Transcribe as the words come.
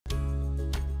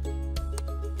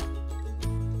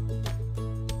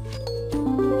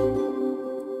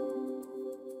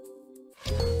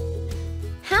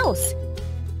House.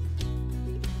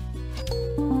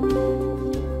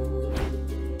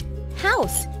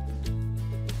 House.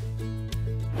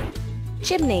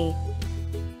 Chimney.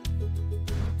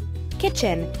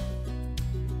 Kitchen.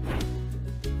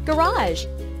 Garage.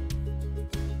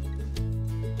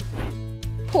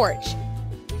 Porch.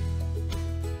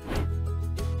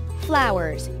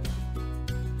 Flowers.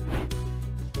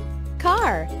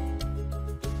 Car.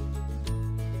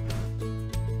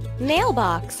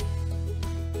 Mailbox.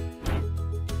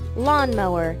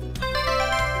 Lawnmower.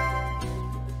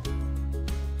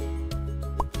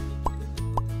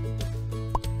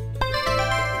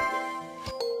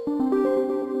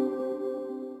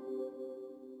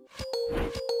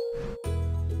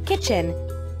 Kitchen.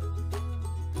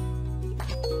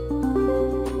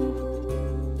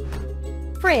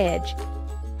 Fridge.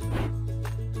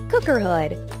 Cooker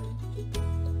hood.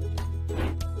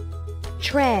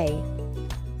 Tray.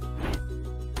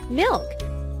 Milk.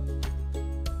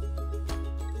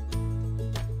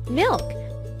 Milk.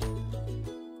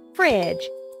 Fridge.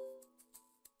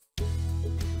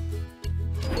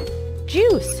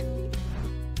 Juice.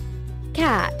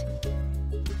 Cat.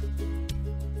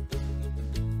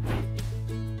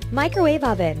 Microwave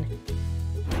oven.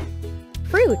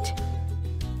 Fruit.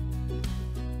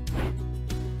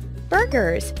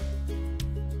 Burgers.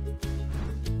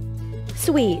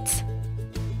 Sweets.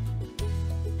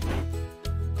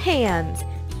 Pans.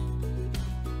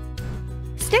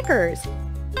 Stickers.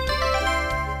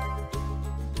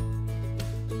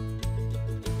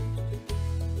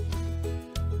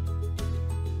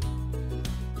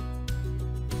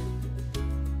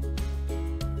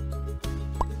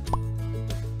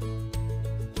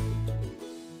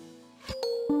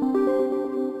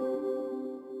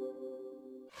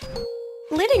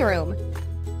 Living room.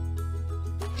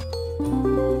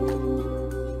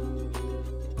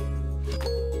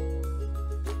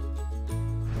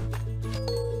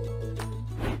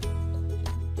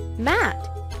 Mat.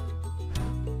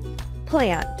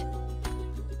 Plant.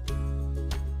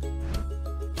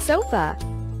 Sofa.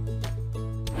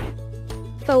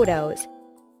 Photos.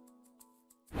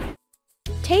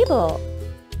 Table.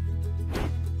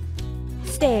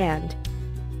 Stand.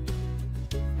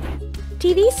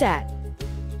 TV set.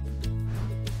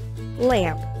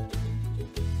 Lamp.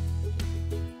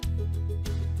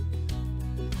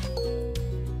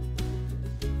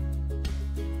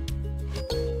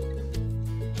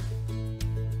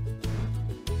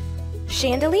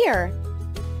 Chandelier.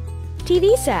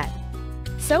 TV set.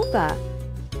 Sofa.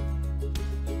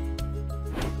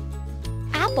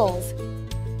 Apples.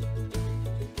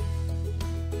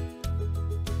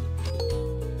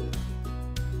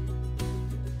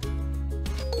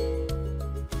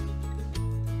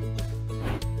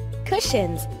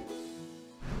 Cushions.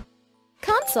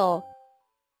 Console.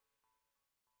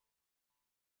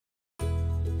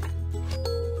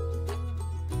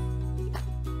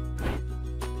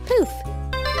 Poof.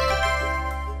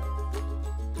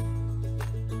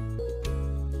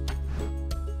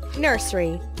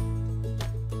 Nursery.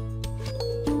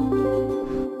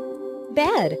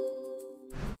 Bed.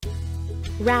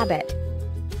 Rabbit.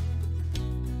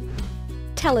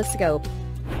 Telescope.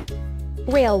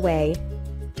 Railway.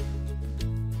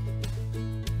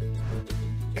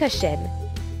 Cushion.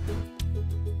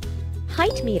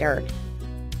 Height meter.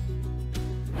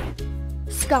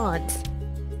 Sconce.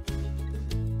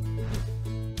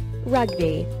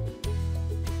 Rugby.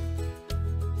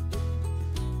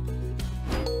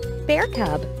 Bear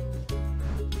cub.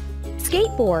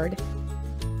 Skateboard.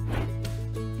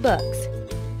 Books.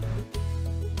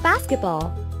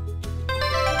 Basketball.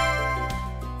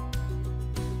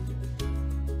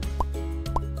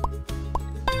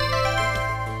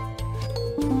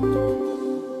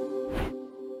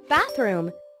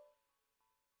 Bathroom.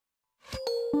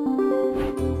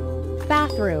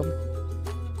 Bathroom.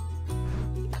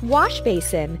 Wash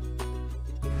basin.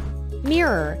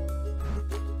 Mirror.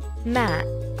 Mat.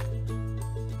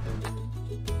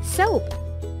 Soap.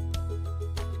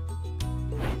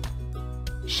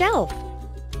 Shelf.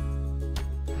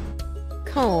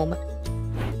 Comb.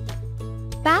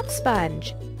 Bath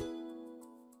sponge.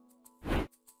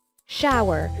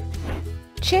 Shower.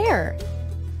 Chair.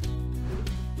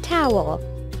 Towel.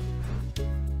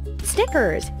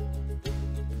 Stickers.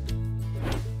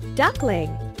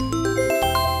 Duckling.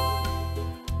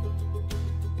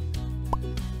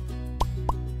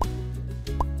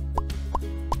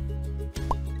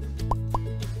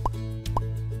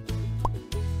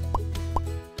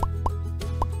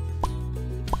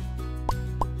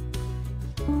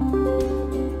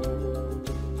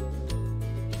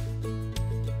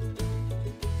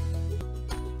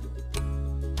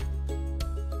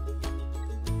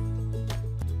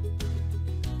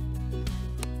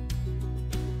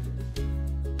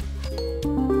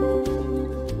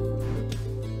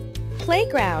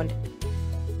 Playground.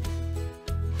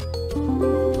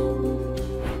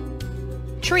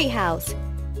 Treehouse.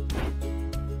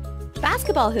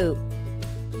 Basketball hoop.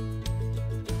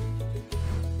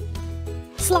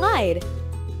 Slide.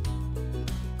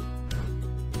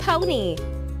 Pony.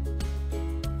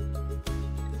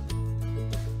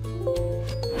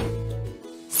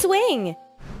 Swing.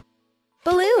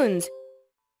 Balloons.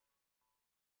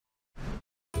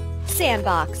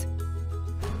 Sandbox.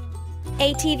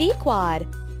 ATV quad.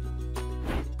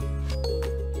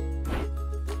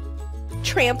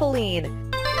 Trampoline.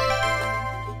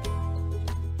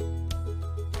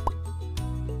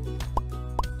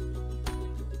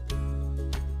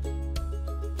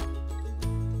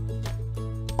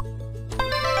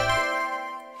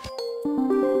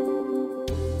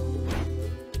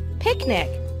 Picnic.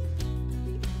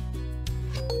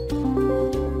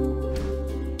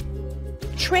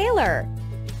 Trailer.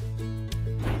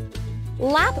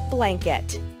 Lap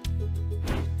blanket.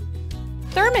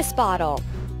 Thermos bottle.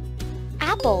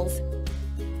 Apples.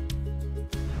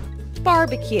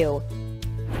 Barbecue.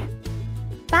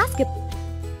 Basket.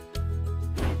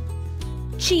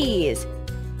 Cheese.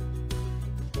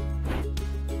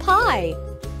 Pie.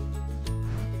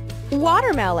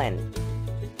 Watermelon.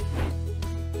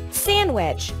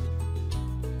 Sandwich.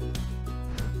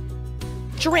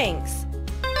 Drinks.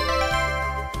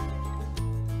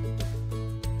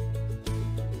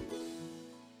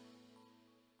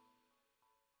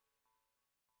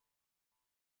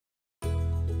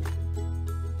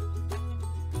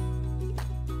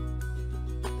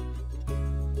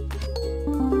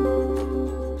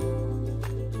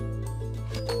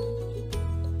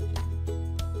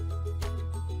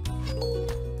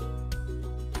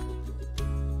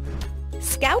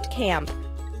 Scout camp.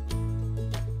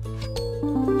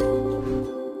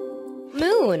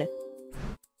 Moon.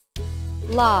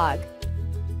 Log.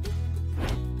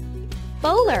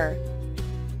 Bowler.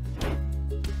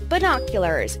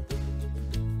 Binoculars.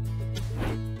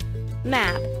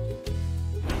 Map.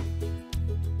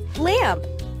 Lamp.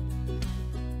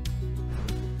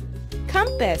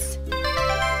 Compass.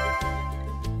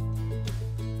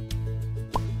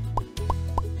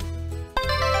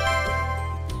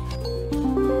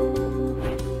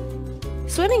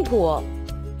 Swimming pool.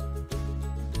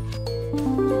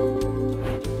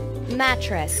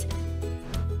 Mattress.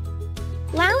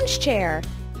 Lounge chair.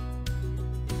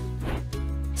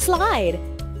 Slide.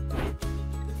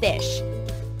 Fish.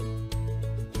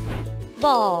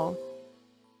 Ball.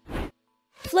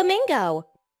 Flamingo.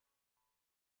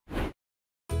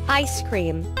 Ice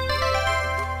cream.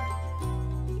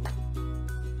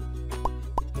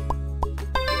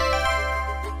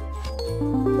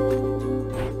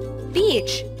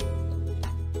 Beach.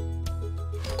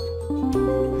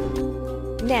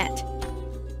 Net.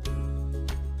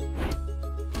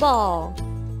 Ball.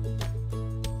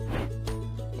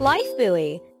 Life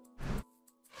buoy.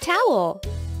 Towel.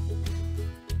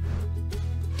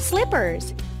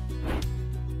 Slippers.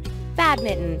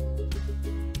 Badminton.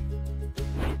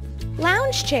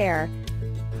 Lounge chair.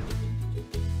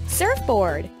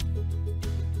 Surfboard.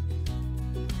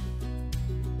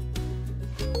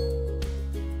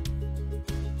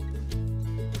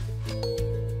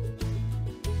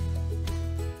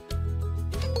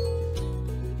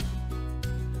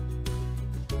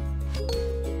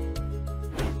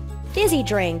 Fizzy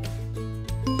drink.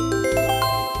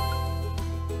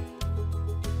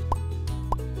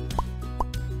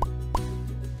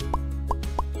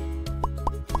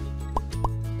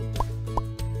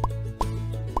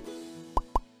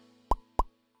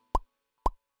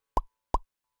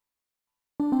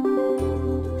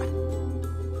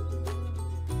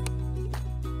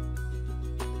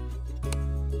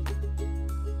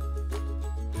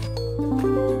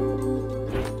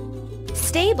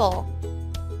 Stable.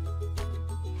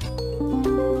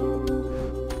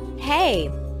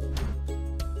 Hay.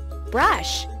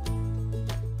 Brush.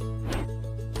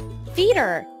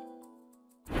 Feeder.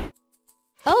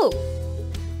 Oak.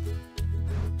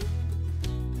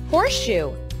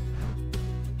 Horseshoe.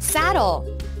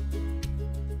 Saddle.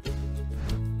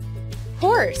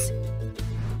 Horse.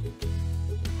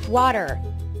 Water.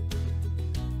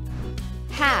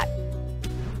 Hat.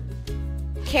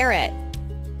 Carrot.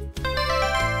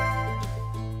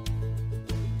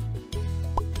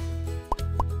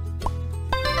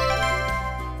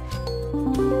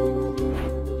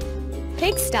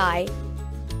 Pigsty.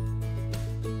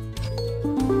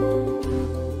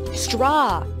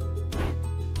 Straw.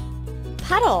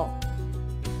 Puddle.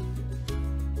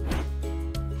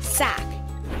 Sack.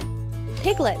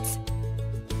 Piglets.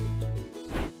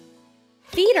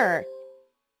 Feeder.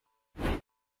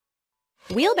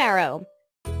 Wheelbarrow.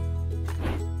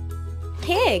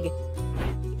 Pig.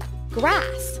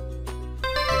 Grass.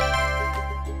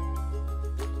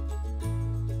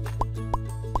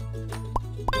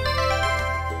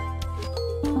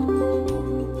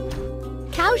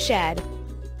 Cowshed.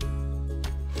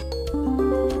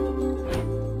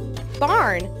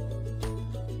 Barn.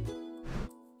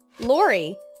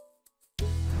 Lorry.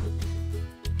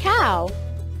 Cow.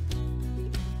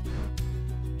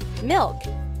 Milk.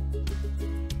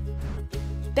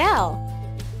 Bell.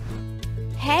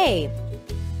 Hay.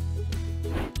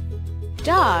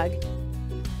 Dog.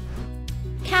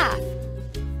 Calf.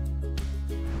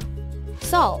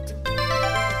 Salt.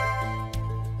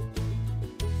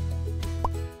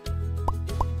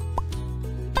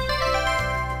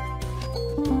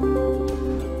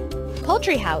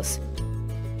 Poultry house.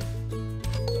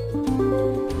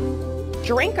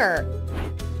 Drinker.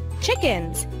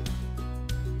 Chickens.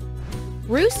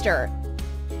 Rooster.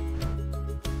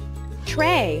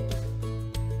 Tray.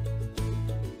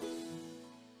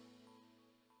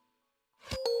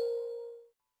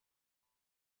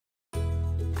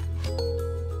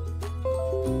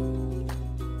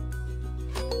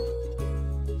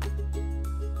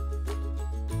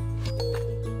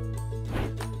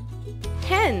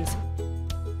 Hens.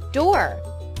 Door.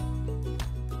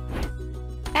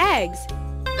 Eggs.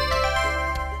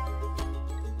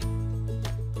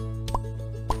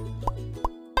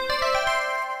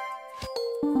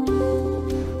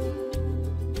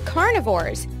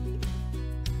 Carnivores.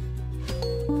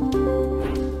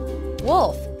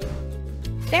 Wolf.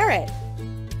 Ferret.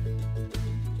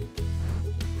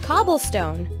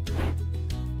 Cobblestone.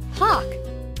 Hawk.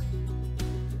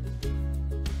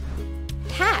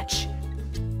 Hatch.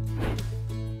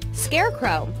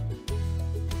 Scarecrow.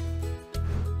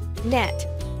 Net.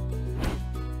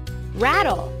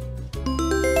 Rattle.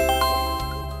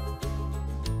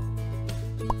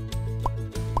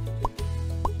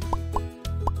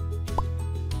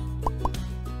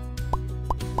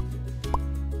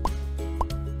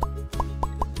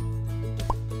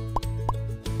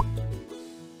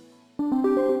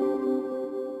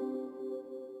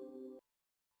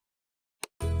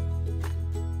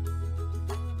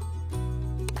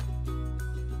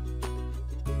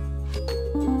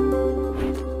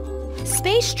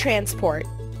 Space transport.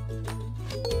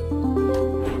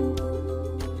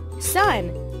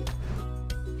 Sun.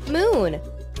 Moon.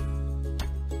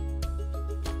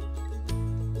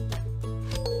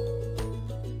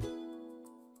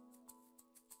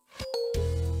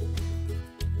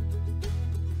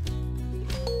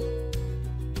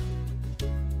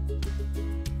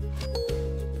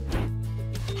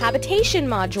 Habitation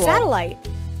module. Satellite.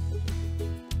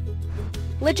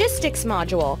 Logistics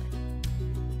module.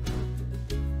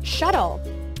 Shuttle.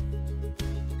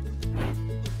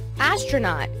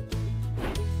 Astronaut.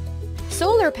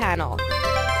 Solar panel.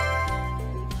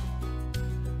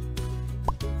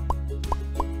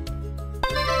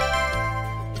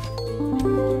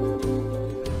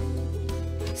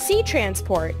 Sea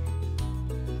transport.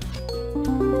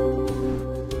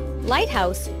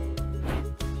 Lighthouse.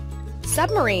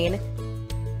 Submarine.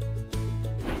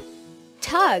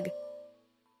 Tug.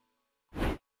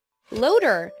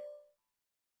 Loader.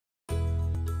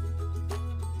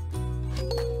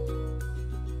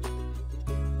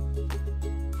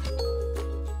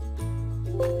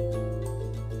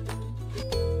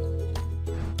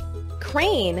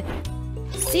 Crane.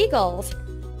 Seagulls.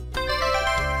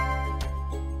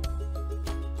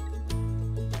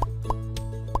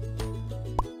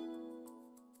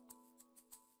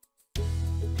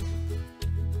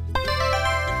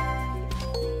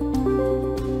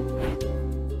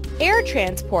 Air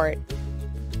transport.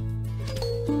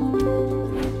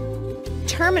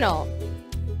 Terminal.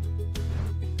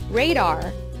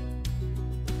 Radar.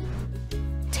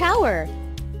 Tower.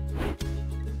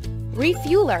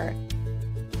 Refueler.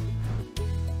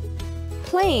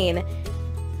 Plane.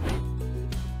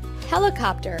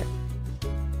 Helicopter.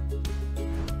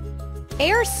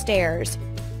 Air stairs.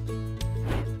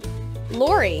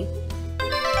 Lorry.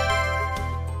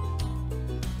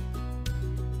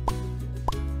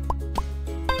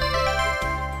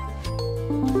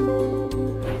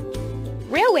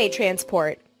 Railway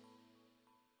transport.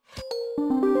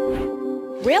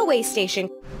 Railway station.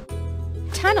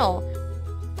 Tunnel.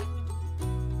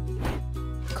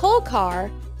 Coal car.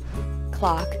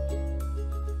 Clock.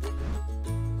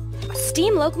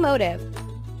 Steam locomotive.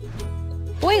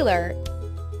 Boiler.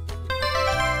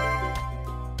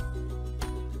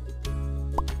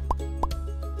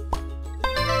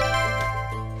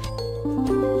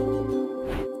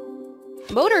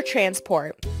 Motor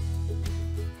transport.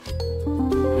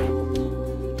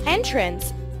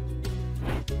 entrance,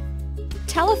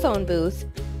 telephone booth,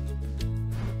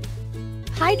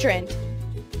 hydrant,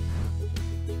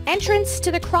 entrance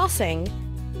to the crossing,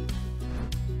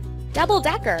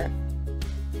 double-decker,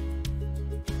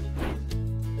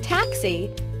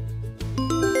 taxi,